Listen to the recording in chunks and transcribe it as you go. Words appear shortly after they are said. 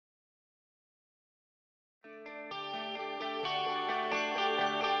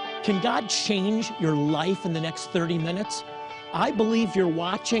Can God change your life in the next 30 minutes? I believe you're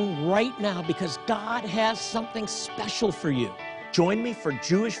watching right now because God has something special for you. Join me for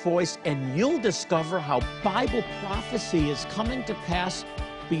Jewish Voice and you'll discover how Bible prophecy is coming to pass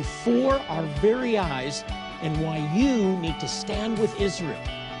before our very eyes and why you need to stand with Israel.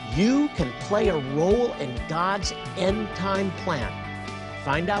 You can play a role in God's end-time plan.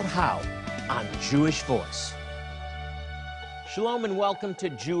 Find out how on Jewish Voice. Shalom and welcome to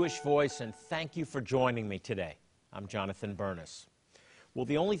Jewish Voice, and thank you for joining me today. I'm Jonathan Bernis. Well,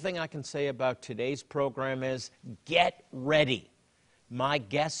 the only thing I can say about today's program is get ready. My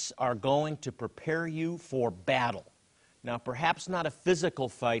guests are going to prepare you for battle. Now, perhaps not a physical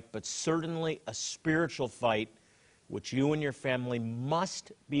fight, but certainly a spiritual fight, which you and your family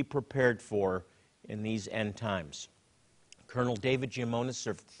must be prepared for in these end times. Colonel David Giammona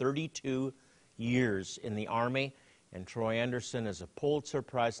served 32 years in the Army, and Troy Anderson is a Pulitzer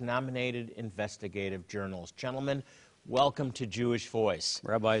Prize-nominated investigative journalist. Gentlemen, welcome to Jewish Voice.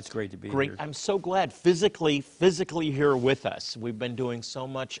 Rabbi, it's great to be here. I'm so glad physically here with us. We've been doing so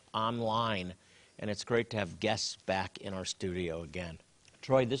much online, and it's great to have guests back in our studio again.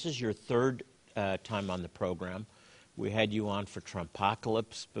 Troy, this is your third time on the program. We had you on for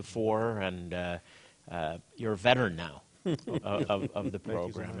Trumpocalypse before, and you're a veteran now of the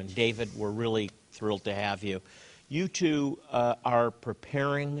program. And David, we're really thrilled to have you. You two are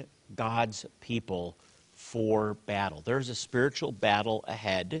preparing God's people for battle. There's a spiritual battle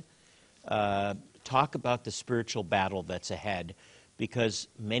ahead. Talk about the spiritual battle that's ahead, because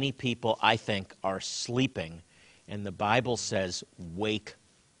many people, I think, are sleeping, and the Bible says, wake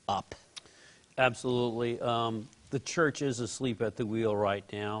up. Absolutely. The church is asleep at the wheel right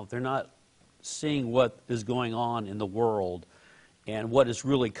now. They're not seeing what is going on in the world and what is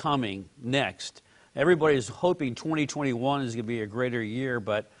really coming next. Everybody is hoping 2021 is going to be a greater year,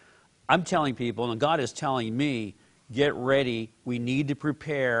 but I'm telling people, and God is telling me, get ready. We need to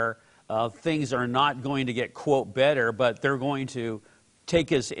prepare. Things are not going to get, quote, better, but they're going to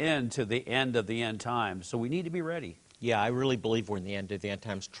take us into the end of the end times. So we need to be ready. Yeah, I really believe we're in the end of the end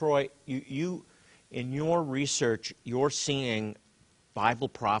times. Troy, you in your research, you're seeing Bible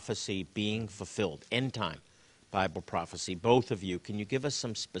prophecy being fulfilled, end time Bible prophecy, both of you. Can you give us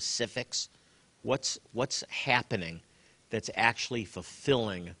some specifics? What's happening that's actually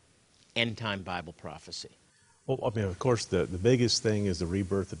fulfilling end-time Bible prophecy? Well, I mean, of course, the biggest thing is the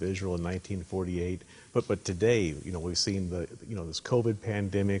rebirth of Israel in 1948. But today, we've seen this COVID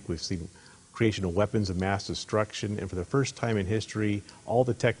pandemic. We've seen creation of weapons of mass destruction, and for the first time in history, all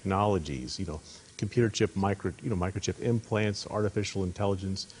the technologies, computer chip, microchip implants, artificial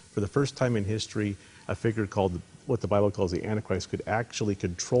intelligence. For the first time in history, a figure called what the Bible calls the Antichrist could actually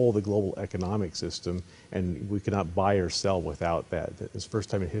control the global economic system, and we cannot buy or sell without that. It's the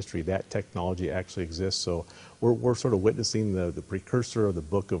first time in history that technology actually exists. So we're sort of witnessing the precursor of the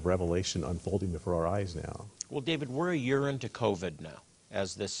book of Revelation unfolding before our eyes now. Well, David, we're a year into COVID now,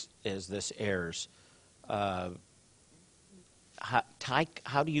 as this airs. How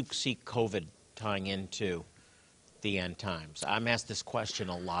do you see COVID tying into the end times? I'm asked this question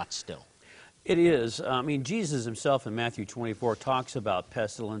a lot still. It is. I mean, Jesus himself in Matthew 24 talks about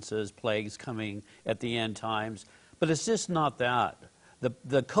pestilences, plagues coming at the end times, but it's just not that.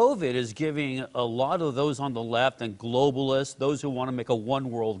 The COVID is giving a lot of those on the left and globalists, those who want to make a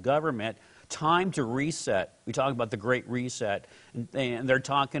one-world government, time to reset. We talk about the Great Reset, and they're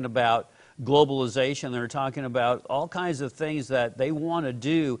talking about globalization. They're talking about all kinds of things that they want to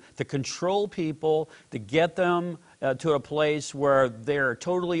do to control people, to get them to a place where they're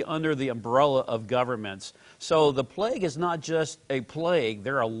totally under the umbrella of governments. So the plague is not just a plague.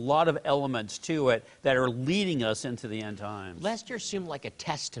 There are a lot of elements to it that are leading us into the end times. Last year seemed like a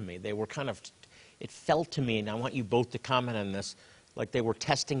test to me. They were it felt to me, and I want you both to comment on this, like they were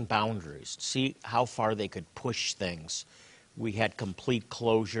testing boundaries, see how far they could push things. We had complete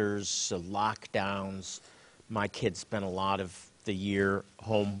closures, lockdowns. My kids spent a lot of the year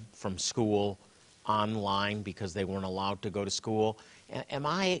home from school, online, because they weren't allowed to go to school. Am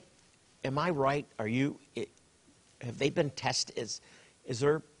I right? Have they been tested? Is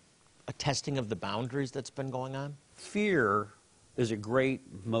there a testing of the boundaries that's been going on? Fear is a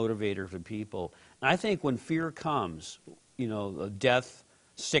great motivator for people. And I think when fear comes, death,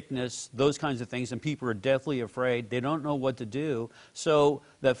 sickness, those kinds of things, and people are deathly afraid. They don't know what to do. So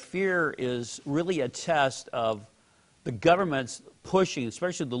the fear is really a test of the government's pushing,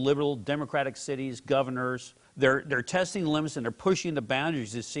 especially the liberal democratic cities, governors. They're testing the limits and they're pushing the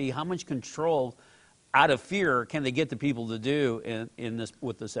boundaries to see how much control out of fear can they get the people to do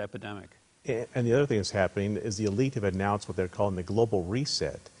with this epidemic. And the other thing that's happening is the elite have announced what they're calling the global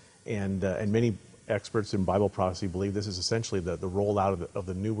reset. And many experts in Bible prophecy believe this is essentially the rollout of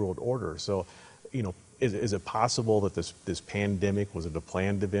the New World Order. So, is it possible that this pandemic, was it a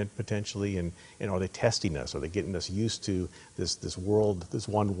planned event potentially? And are they testing us? Are they getting us used to this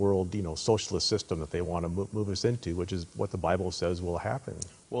one world, socialist system that they want to move us into, which is what the Bible says will happen?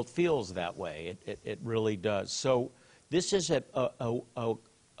 Well, it feels that way. It really does. So this is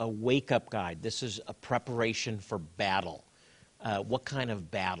a wake-up guide. This is a preparation for battle. What kind of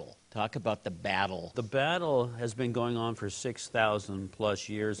battle? Talk about the battle. The battle has been going on for 6,000 plus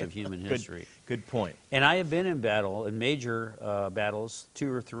years of human history. Good point. And I have been in battle, in major battles, 2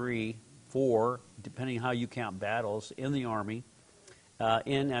 or 3, 4, depending how you count battles, in the Army,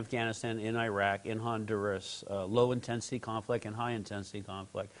 in Afghanistan, in Iraq, in Honduras, low-intensity conflict and high-intensity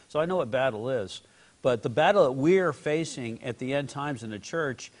conflict. So I know what battle is. But the battle that we're facing at the end times in the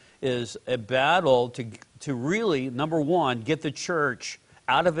church is a battle to really, number one, get the church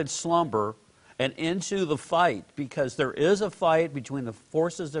out of its slumber and into the fight, because there is a fight between the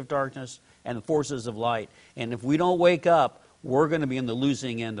forces of darkness and the forces of light. And if we don't wake up, we're going to be in the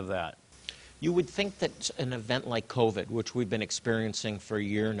losing end of that. You would think that an event like COVID, which we've been experiencing for a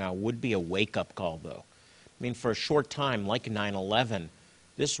year now, would be a wake-up call, though. I mean, for a short time, like 9/11,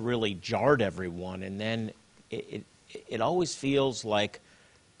 this really jarred everyone, and then it always feels like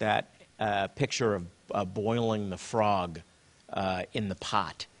that picture of boiling the frog in the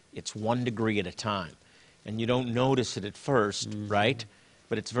pot. It's 1 degree at a time, and you don't notice it at first, right?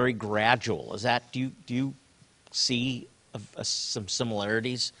 But it's very gradual. Is that? Do you see some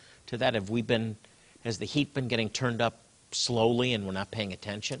similarities to that? Has the heat been getting turned up slowly, and we're not paying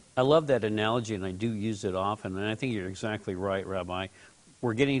attention? I love that analogy, and I do use it often, and I think you're exactly right, Rabbi.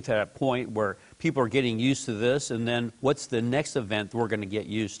 We're getting to that point where people are getting used to this, and then what's the next event we're going to get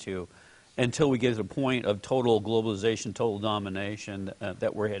used to until we get to the point of total globalization, total domination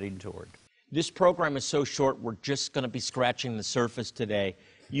that we're heading toward. This program is so short, we're just going to be scratching the surface today.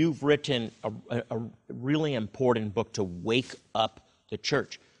 You've written a really important book to wake up the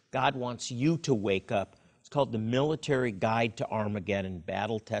church. God wants you to wake up. It's called The Military Guide to Armageddon,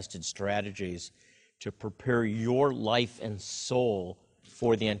 Battle-Tested Strategies to Prepare Your Life and Soul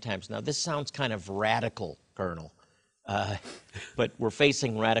for the End Times. Now, this sounds kind of radical, Colonel, but we're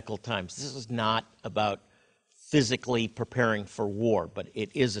facing radical times. This is not about physically preparing for war, but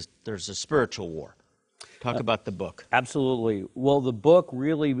there's a spiritual war. Talk about the book. Absolutely. Well, the book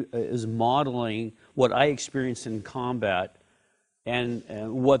really is modeling what I experienced in combat and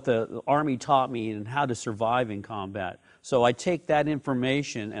what the Army taught me and how to survive in combat. So I take that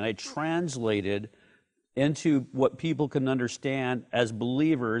information and I translate it into what people can understand as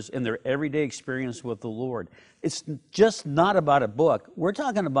believers in their everyday experience with the Lord. It's just not about a book. We're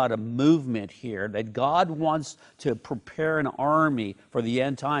talking about a movement here that God wants to prepare an army for the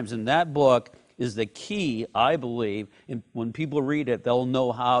end times. And that book is the key, I believe. And when people read it, they'll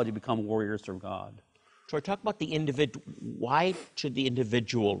know how to become warriors for God. Troy, talk about the individual. Why should the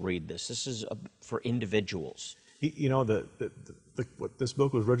individual read this? This is for individuals. You know, what this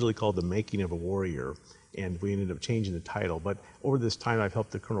book was originally called The Making of a Warrior, and we ended up changing the title. But over this time I've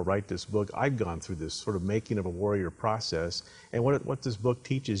helped the Colonel write this book, I've gone through this sort of making of a warrior process. And what this book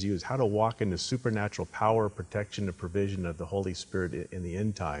teaches you is how to walk in the supernatural power, protection, and provision of the Holy Spirit in the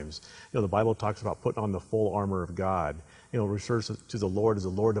end times. You know, the Bible talks about putting on the full armor of God. You know, refers to the Lord as the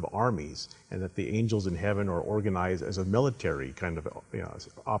Lord of armies, and that the angels in heaven are organized as a military kind of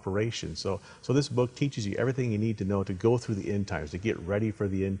operation. So this book teaches you everything you need to know to go through the end times, to get ready for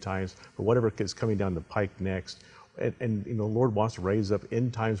the end times, for whatever is coming down the pike next. And the Lord wants to raise up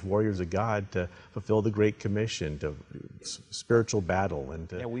end times warriors of God to fulfill the Great Commission, to spiritual battle, and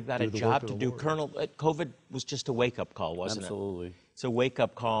to we've got a job to do. Colonel, COVID was just a wake-up call, wasn't it? Absolutely. It's a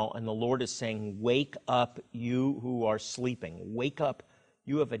wake-up call, and the Lord is saying, wake up, you who are sleeping. Wake up.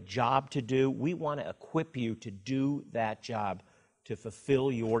 You have a job to do. We want to equip you to do that job, to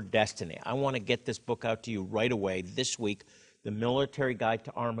fulfill your destiny. I want to get this book out to you right away this week, The Military Guide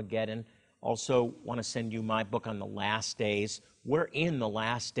to Armageddon. Also want to send you my book on the last days. We're in the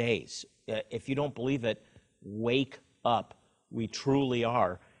last days. If you don't believe it, wake up. We truly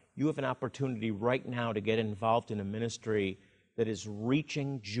are. You have an opportunity right now to get involved in a ministry that is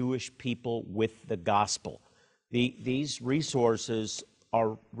reaching Jewish people with the gospel. These resources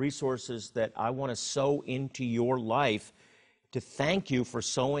are resources that I want to sow into your life to thank you for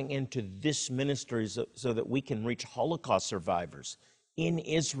sowing into this ministry so that we can reach Holocaust survivors in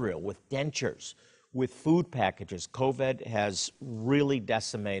Israel with dentures, with food packages. COVID has really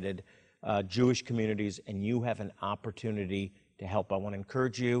decimated Jewish communities, and you have an opportunity to help. I want to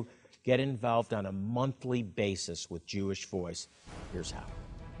encourage you, get involved on a monthly basis with Jewish Voice. Here's how.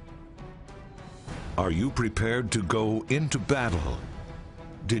 Are you prepared to go into battle?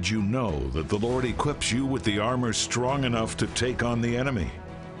 Did you know that the Lord equips you with the armor strong enough to take on the enemy?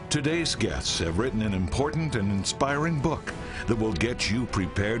 Today's guests have written an important and inspiring book that will get you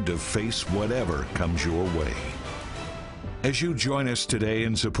prepared to face whatever comes your way. As you join us today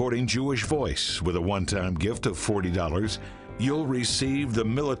in supporting Jewish Voice with a one-time gift of $40, you'll receive the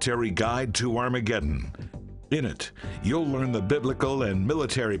Military Guide to Armageddon. In it, you'll learn the biblical and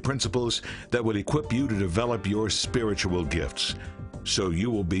military principles that will equip you to develop your spiritual gifts, so you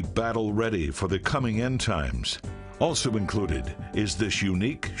will be battle-ready for the coming end times. Also included is this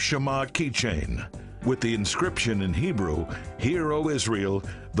unique Shema keychain with the inscription in Hebrew, "Hear, O Israel,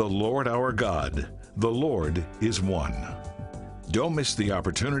 the Lord our God, the Lord is one." Don't miss the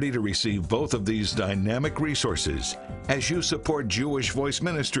opportunity to receive both of these dynamic resources as you support Jewish Voice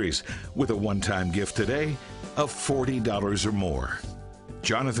Ministries with a one-time gift today of $40 or more.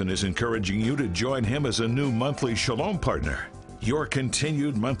 Jonathan is encouraging you to join him as a new monthly Shalom partner. Your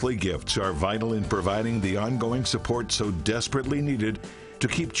continued monthly gifts are vital in providing the ongoing support so desperately needed to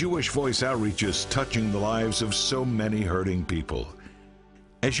keep Jewish Voice outreaches touching the lives of so many hurting people.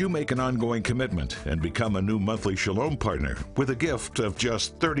 As you make an ongoing commitment and become a new monthly Shalom partner with a gift of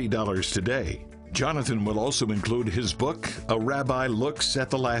just $30 today, Jonathan will also include his book, A Rabbi Looks at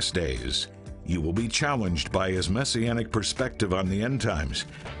the Last Days. You will be challenged by his messianic perspective on the end times,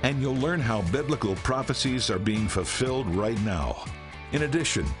 and you'll learn how biblical prophecies are being fulfilled right now. In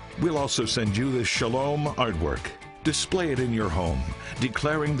addition, we'll also send you the Shalom artwork. Display it in your home,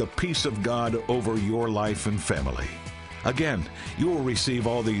 declaring the peace of God over your life and family. Again, you will receive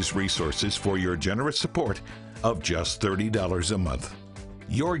all these resources for your generous support of just $30 a month.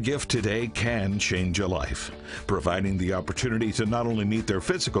 Your gift today can change a life, providing the opportunity to not only meet their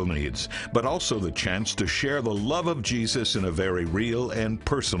physical needs, but also the chance to share the love of Jesus in a very real and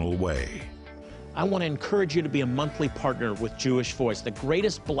personal way. I want to encourage you to be a monthly partner with Jewish Voice. The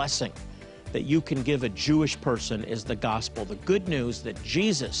greatest blessing that you can give a Jewish person is the gospel, the good news that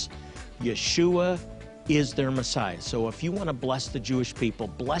Jesus, Yeshua, is their Messiah. So if you want to bless the Jewish people,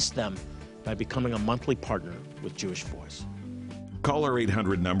 bless them by becoming a monthly partner with Jewish Voice. Call our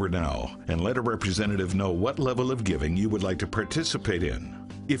 800 number now and let a representative know what level of giving you would like to participate in.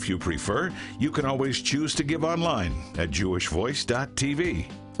 If you prefer, you can always choose to give online at jewishvoice.tv,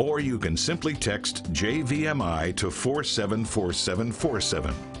 or you can simply text JVMI to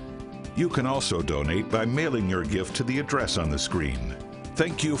 474747. You can also donate by mailing your gift to the address on the screen.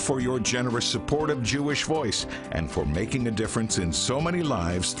 Thank you for your generous support of Jewish Voice and for making a difference in so many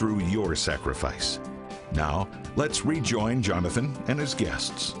lives through your sacrifice. Now, let's rejoin Jonathan and his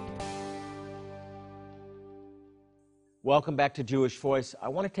guests. Welcome back to Jewish Voice. I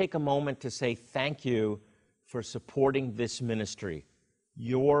want to take a moment to say thank you for supporting this ministry.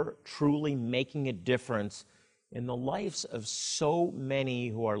 You're truly making a difference in the lives of so many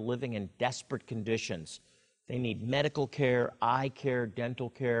who are living in desperate conditions. They need medical care, eye care, dental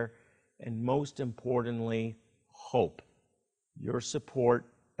care, and most importantly, hope. Your support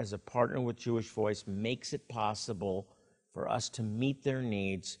as a partner with Jewish Voice makes it possible for us to meet their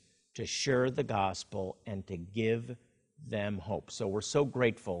needs, to share the gospel, and to give them hope. So we're so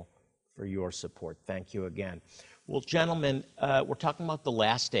grateful for your support. Thank you again. Well, gentlemen, we're talking about the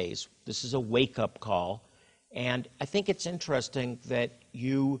last days. This is a wake-up call, and I think it's interesting that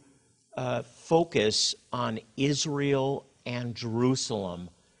you focus on Israel and Jerusalem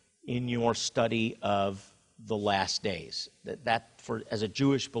in your study of the last days. As a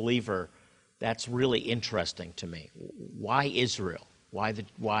Jewish believer, that's really interesting to me. Why Israel?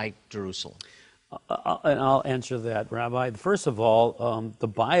 Why Jerusalem? And I'll answer that, Rabbi. First of all, the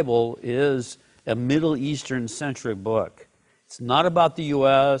Bible is a Middle Eastern-centric book. It's not about the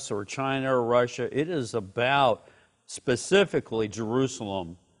U.S. or China or Russia. It is about specifically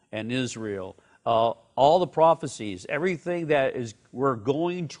Jerusalem and Israel. All the prophecies, everything that we're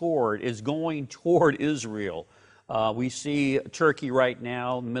going toward is going toward Israel. We see Turkey right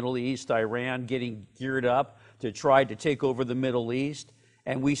now, Middle East, Iran getting geared up to try to take over the Middle East.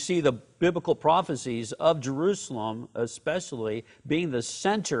 And we see the biblical prophecies of Jerusalem, especially, being the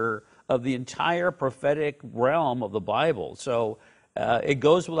center of the entire prophetic realm of the Bible. So it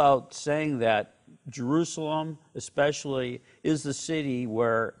goes without saying that Jerusalem, especially, is the city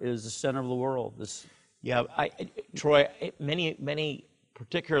where is the center of the world. Troy, many,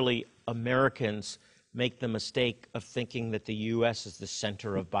 particularly Americans, make the mistake of thinking that the U.S. is the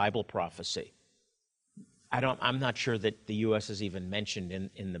center of Bible prophecy. I'm not sure that the U.S. is even mentioned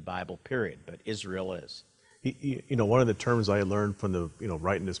in the Bible, period, but Israel is. You know, one of the terms I learned from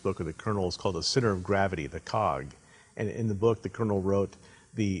writing this book of the Colonel is called the center of gravity, the cog. And in the book, the Colonel wrote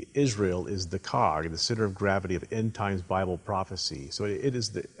the Israel is the cog, the center of gravity of end times Bible prophecy. So it is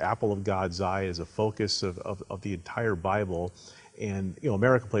the apple of God's eye, is a focus of the entire Bible. And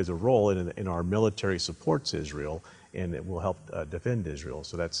America plays a role in our military supports Israel, and it will help defend Israel.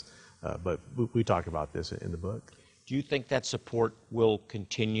 So that's, but we talk about this in the book. Do you think that support will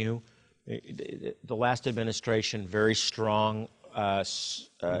continue? The last administration, very strong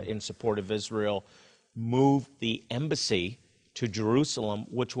in support of Israel, moved the embassy to Jerusalem,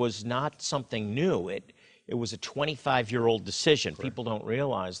 which was not something new. It was a 25-year-old decision. Correct. People don't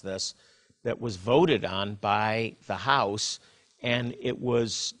realize this, that was voted on by the House, and it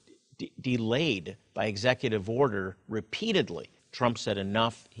was delayed by executive order repeatedly. Trump said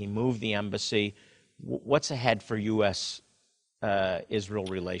enough. He moved the embassy. What's ahead for U.S. Israel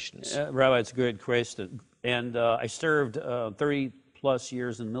relations? Rabbi, it's a good question. And I served 30-plus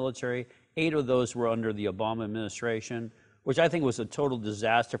years in the military. 8 of those were under the Obama administration, which I think was a total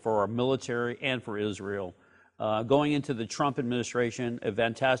disaster for our military and for Israel. Going into the Trump administration, a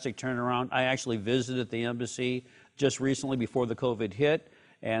fantastic turnaround. I actually visited the embassy just recently before the COVID hit,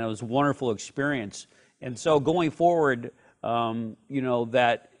 and it was a wonderful experience. And so going forward,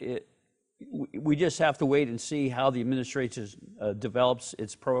 we just have to wait and see how the administration develops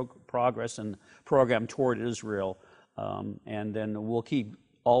its progress and program toward Israel. And then we'll keep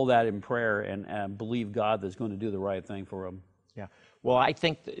all that in prayer and believe God that's going to do the right thing for them. Yeah. Well, I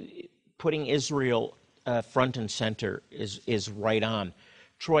think putting Israel front and center is right on.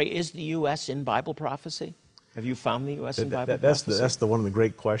 Troy, is the U.S. in Bible prophecy? Have you found the U.S. in Bible prophecy? That's one of the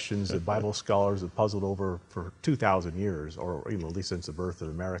great questions that Bible scholars have puzzled over for 2,000 years, or at least since the birth of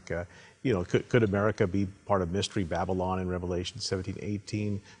America. Could America be part of Mystery Babylon in Revelation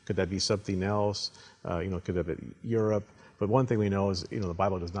 17:18? Could that be something else? Could that be Europe? But one thing we know is, the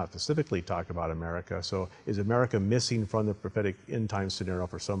Bible does not specifically talk about America. So is America missing from the prophetic end time scenario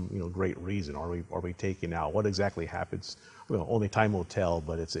for some, great reason? Are we taken out? What exactly happens? Well, only time will tell,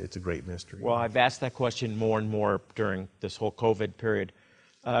 but it's a great mystery. Well, I've asked that question more and more during this whole COVID period.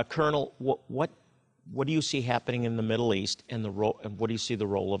 Colonel, what do you see happening in the Middle East, and what do you see the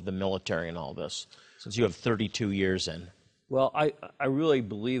role of the military in all this, since you have 32 years in? Well, I really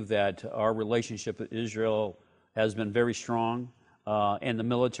believe that our relationship with Israel has been very strong, and the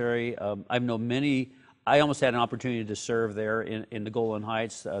military. I almost had an opportunity to serve there in the Golan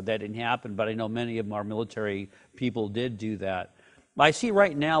Heights. That didn't happen, but I know many of our military people did do that. I see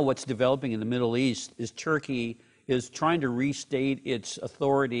right now what's developing in the Middle East is Turkey is trying to restate its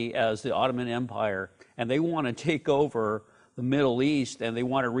authority as the Ottoman Empire, and they want to take over the Middle East, and they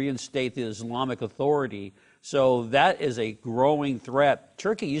want to reinstate the Islamic authority. So that is a growing threat.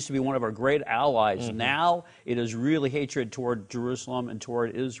 Turkey used to be one of our great allies. Mm-hmm. Now it is really hatred toward Jerusalem and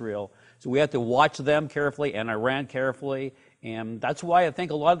toward Israel. So we have to watch them carefully and Iran carefully. And that's why I think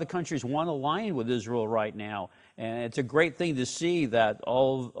a lot of the countries want to align with Israel right now. And it's a great thing to see that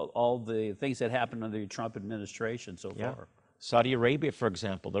all the things that happened under the Trump administration so far. Saudi Arabia, for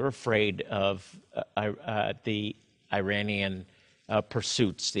example, they're afraid of the Iranian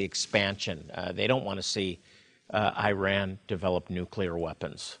pursuits, the expansion. They don't want to see Iran develop nuclear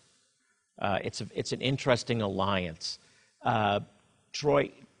weapons. It's an interesting alliance.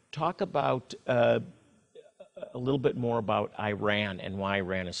 Troy, talk about a little bit more about Iran and why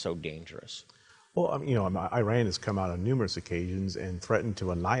Iran is so dangerous. Well, Iran has come out on numerous occasions and threatened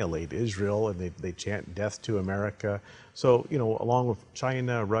to annihilate Israel, and they chant death to America. So, along with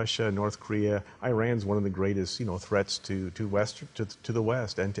China, Russia, North Korea, Iran's one of the greatest, threats to the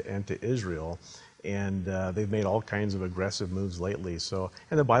West and to Israel. And they've made all kinds of aggressive moves lately. So,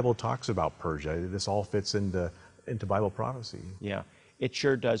 and the Bible talks about Persia. This all fits into Bible prophecy. Yeah, it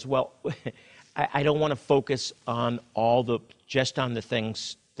sure does. Well, I don't want to focus on just on the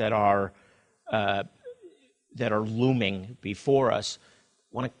things that are looming before us.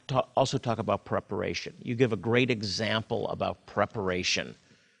 I want to also talk about preparation. You give a great example about preparation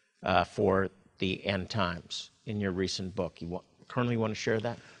for the end times in your recent book. Colonel, you want to share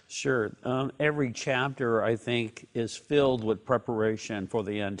that? Sure. Every chapter, I think, is filled with preparation for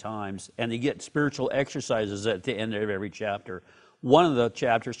the end times, and you get spiritual exercises at the end of every chapter. One of the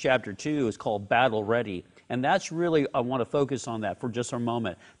chapters, chapter 2, is called Battle Ready, and that's really, I want to focus on that for just a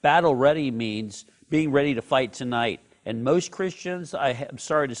moment. Battle Ready means being ready to fight tonight, and most Christians, I'm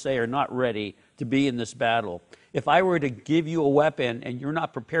sorry to say, are not ready to be in this battle. If I were to give you a weapon and you're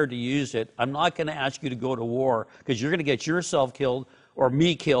not prepared to use it, I'm not going to ask you to go to war, because you're going to get yourself killed or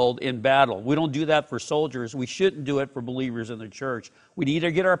me killed in battle. We don't do that for soldiers. We shouldn't do it for believers in the church. We need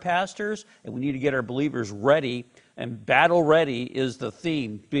to get our pastors and we need to get our believers ready, and battle ready is the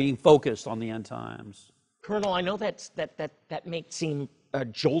theme, being focused on the end times. Colonel, I know that may seem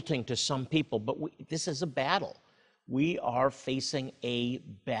jolting to some people, but this is a battle. We are facing a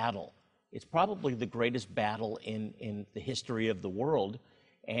battle. It's probably the greatest battle in the history of the world,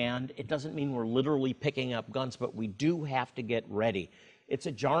 and it doesn't mean we're literally picking up guns, but we do have to get ready. It's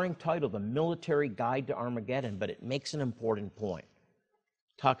a jarring title, The Military Guide to Armageddon, but it makes an important point.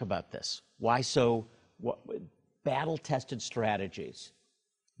 Talk about this. Why so? Battle-tested strategies,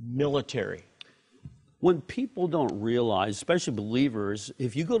 military. When people don't realize, especially believers,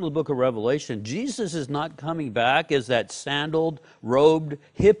 if you go to the book of Revelation, Jesus is not coming back as that sandaled, robed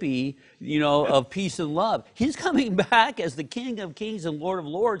hippie, of peace and love. He's coming back as the King of Kings and Lord of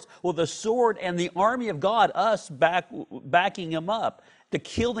Lords with a sword and the army of God, us backing him up to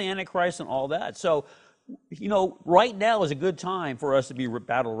kill the Antichrist and all that. So, right now is a good time for us to be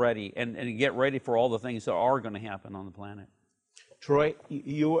battle ready and get ready for all the things that are going to happen on the planet. Troy,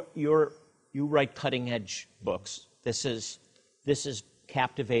 you write cutting-edge books. This has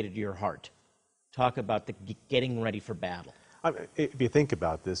captivated your heart. Talk about the getting ready for battle. If you think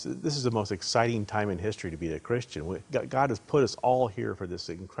about this is the most exciting time in history to be a Christian. God has put us all here for this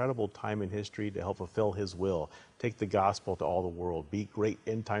incredible time in history to help fulfill His will, take the gospel to all the world, be great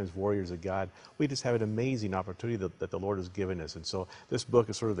end times warriors of God. We just have an amazing opportunity that the Lord has given us. And so this book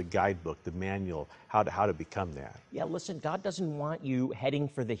is sort of the guidebook, the manual, how to become that. Yeah, listen, God doesn't want you heading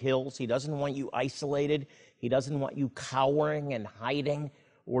for the hills. He doesn't want you isolated. He doesn't want you cowering and hiding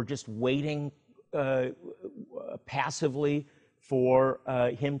or just waiting passively for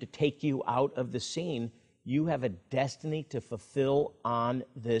Him to take you out of the scene. You have a destiny to fulfill on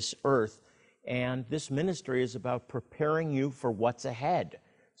this earth, and this ministry is about preparing you for what's ahead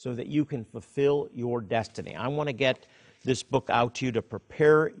so that you can fulfill your destiny. I want to get this book out to you to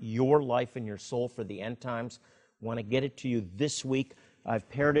prepare your life and your soul for the end times. I want to get it to you this week. I've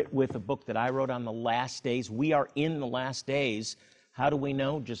paired it with a book that I wrote on the last days. We are in the last days. How do we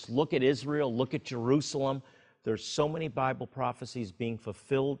know? Just look at Israel, look at Jerusalem. There's so many Bible prophecies being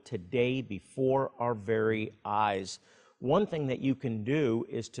fulfilled today before our very eyes. One thing that you can do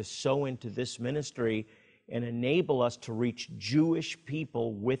is to sow into this ministry and enable us to reach Jewish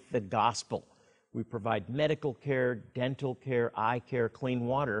people with the gospel. We provide medical care, dental care, eye care, clean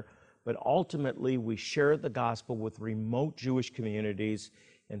water, but ultimately we share the gospel with remote Jewish communities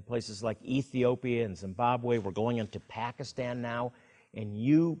in places like Ethiopia and Zimbabwe. We're going into Pakistan now, and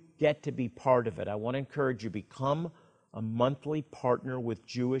you get to be part of it. I want to encourage you, become a monthly partner with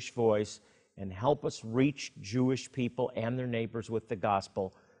Jewish Voice and help us reach Jewish people and their neighbors with the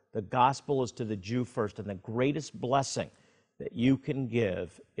gospel. The gospel is to the Jew first, and the greatest blessing that you can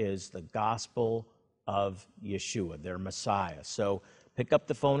give is the gospel of Yeshua, their Messiah. So pick up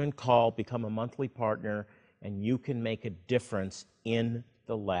the phone and call, become a monthly partner, and you can make a difference in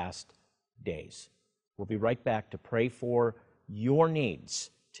the last days. We'll be right back to pray for your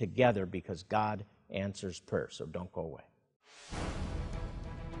needs together because God answers prayer, so don't go away.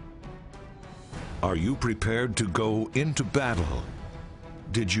 Are you prepared to go into battle?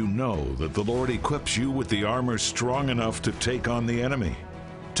 Did you know that the Lord equips you with the armor strong enough to take on the enemy?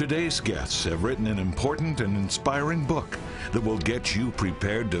 Today's guests have written an important and inspiring book that will get you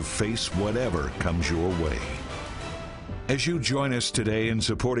prepared to face whatever comes your way. As you join us today in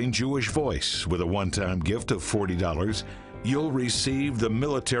supporting Jewish Voice with a one-time gift of $40, you'll receive the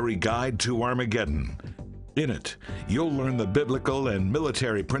Military Guide to Armageddon. In it, you'll learn the biblical and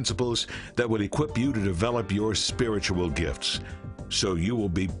military principles that will equip you to develop your spiritual gifts, so you will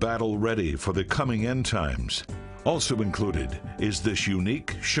be battle ready for the coming end times. Also included is this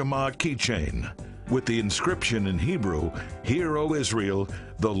unique Shema keychain with the inscription in Hebrew, "Hear, O Israel,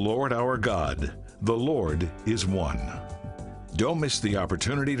 the Lord our God, the Lord is one." Don't miss the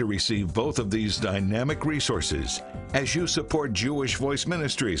opportunity to receive both of these dynamic resources as you support Jewish Voice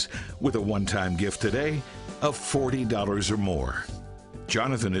Ministries with a one-time gift today of $40 or more.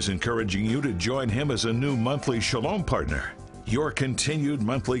 Jonathan is encouraging you to join him as a new monthly Shalom partner. Your continued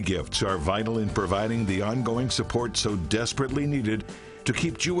monthly gifts are vital in providing the ongoing support so desperately needed to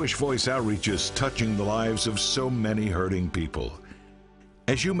keep Jewish Voice outreaches touching the lives of so many hurting people.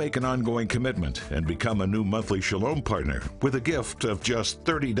 As you make an ongoing commitment and become a new monthly Shalom partner with a gift of just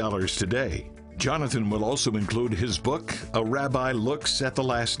 $30 today, Jonathan will also include his book, A Rabbi Looks at the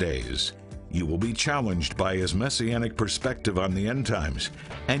Last Days. You will be challenged by his messianic perspective on the end times,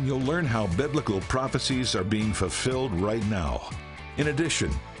 and you'll learn how biblical prophecies are being fulfilled right now. In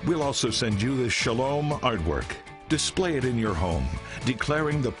addition, we'll also send you the Shalom artwork. Display it in your home,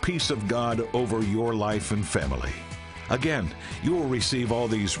 declaring the peace of God over your life and family. Again, you will receive all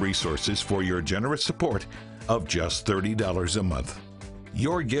these resources for your generous support of just $30 a month.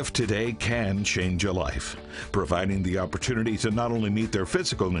 Your gift today can change a life, providing the opportunity to not only meet their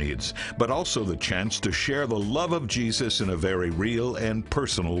physical needs, but also the chance to share the love of Jesus in a very real and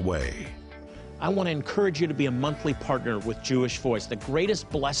personal way. I want to encourage you to be a monthly partner with Jewish Voice. The greatest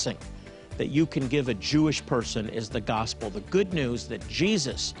blessing that you can give a Jewish person is the gospel, the good news that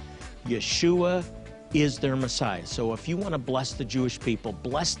Jesus, Yeshua, is their Messiah. So if you want to bless the Jewish people,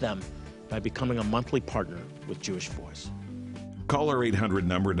 bless them by becoming a monthly partner with Jewish Voice. Call our 800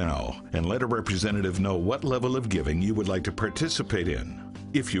 number now and let a representative know what level of giving you would like to participate in.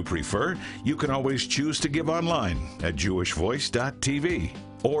 If you prefer, you can always choose to give online at jewishvoice.tv,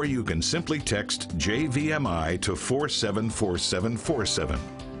 or you can simply text JVMI to 474747.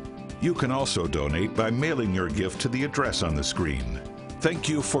 You can also donate by mailing your gift to the address on the screen. Thank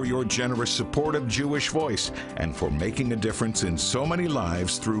you for your generous support of Jewish Voice and for making a difference in so many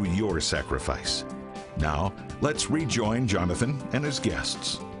lives through your sacrifice. Now, let's rejoin Jonathan and his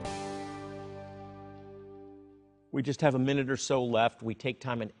guests. We just have a minute or so left. We take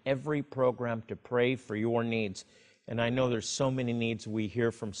time in every program to pray for your needs. And I know there's so many needs we hear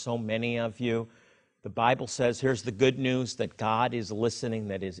from so many of you. The Bible says, here's the good news, that God is listening,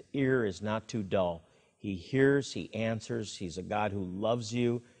 that his ear is not too dull. He hears, he answers. He's a God who loves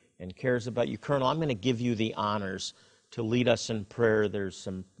you and cares about you. Colonel, I'm going to give you the honors to lead us in prayer. There's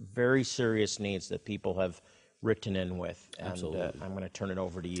some very serious needs that people have written in with. And Absolutely. I'm going to turn it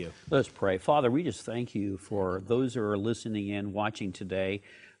over to you. Let's pray. Father, we just thank you for those who are listening in, watching today.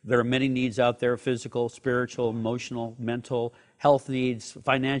 There are many needs out there, physical, spiritual, emotional, mental, health needs,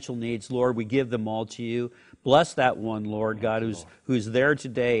 financial needs. Lord, we give them all to you. Bless that one, Lord God, who's there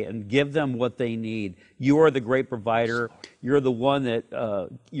today, and give them what they need. You are the great provider. You're the one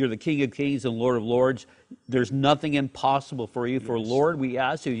that, you're the King of Kings and Lord of Lords. There's nothing impossible for you. For Lord, we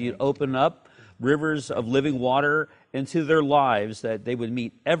ask you to open up rivers of living water into their lives, that they would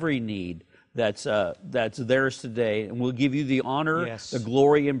meet every need that's theirs today. And we'll give you the honor, the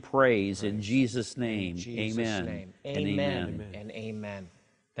glory, and praise in Jesus' name. Amen. Amen. And amen.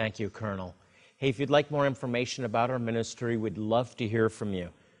 Thank you, Colonel. Hey, if you'd like more information about our ministry, we'd love to hear from you.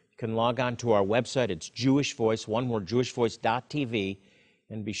 You can log on to our website. It's Jewish Voice, one word, jewishvoice.tv.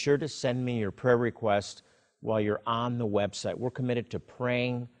 And be sure to send me your prayer request while you're on the website. We're committed to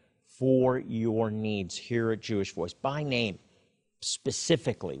praying for your needs here at Jewish Voice, by name,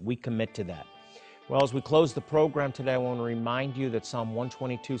 specifically. We commit to that. Well, as we close the program today, I want to remind you that Psalm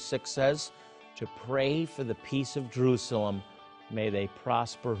 122:6 says, to pray for the peace of Jerusalem, may they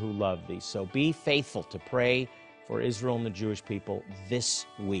prosper who love thee. So be faithful to pray for Israel and the Jewish people this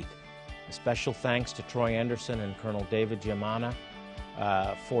week. A special thanks to Troy Anderson and Colonel David Giamana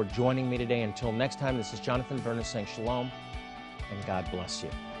for joining me today. Until next time, this is Jonathan Bernis saying shalom, and God bless you.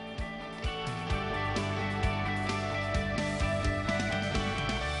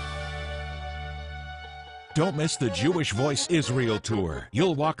 Don't miss the Jewish Voice Israel Tour.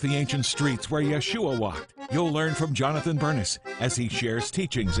 You'll walk the ancient streets where Yeshua walked. You'll learn from Jonathan Bernis as he shares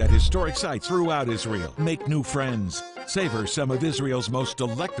teachings at historic sites throughout Israel. Make new friends, savor some of Israel's most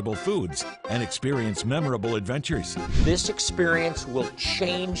delectable foods, and experience memorable adventures. This experience will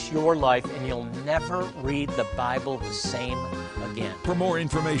change your life, and you'll never read the Bible the same again. For more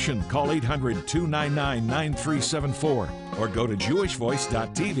information, call 800-299-9374 or go to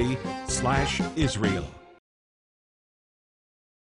jewishvoice.tv/Israel.